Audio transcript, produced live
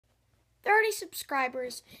30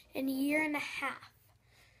 subscribers in a year and a half.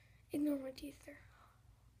 Ignore my teeth there.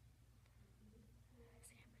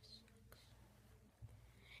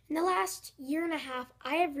 In the last year and a half,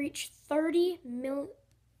 I have reached 30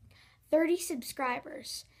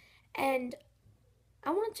 subscribers, and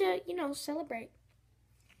I want to, celebrate.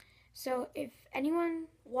 So if anyone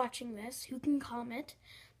watching this who can comment,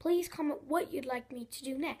 please comment what you'd like me to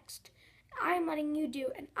do next. I'm letting you do,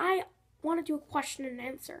 and I want to do a question and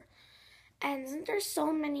answer. And since there's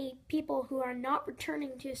so many people who are not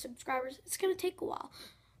returning to subscribers, it's going to take a while.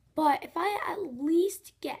 But if I at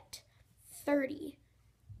least get 30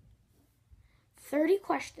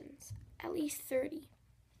 questions, at least 30,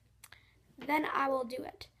 then I will do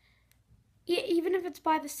it. Even if it's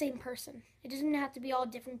by the same person. It doesn't have to be all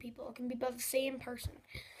different people. It can be by the same person.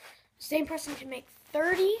 The same person can make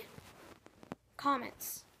 30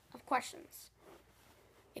 comments of questions.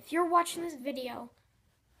 If you're watching this video,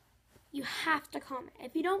 you have to comment.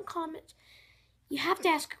 If you don't comment, you have to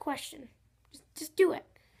ask a question. Just do it.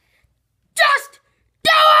 Just do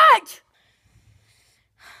it!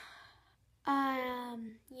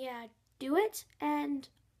 Yeah, do it, and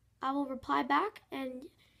I will reply back, and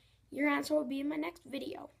your answer will be in my next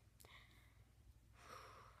video.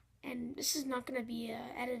 And this is not going to be an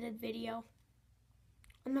edited video.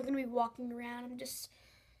 I'm not going to be walking around. I'm just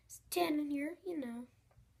standing here,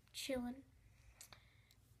 chilling.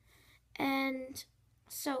 And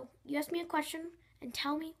so, you ask me a question and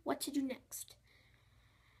tell me what to do next.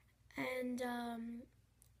 And,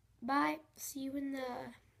 bye. See you in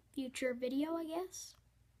the future video, I guess.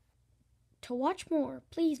 To watch more,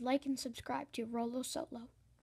 please like and subscribe to Rolo Solo.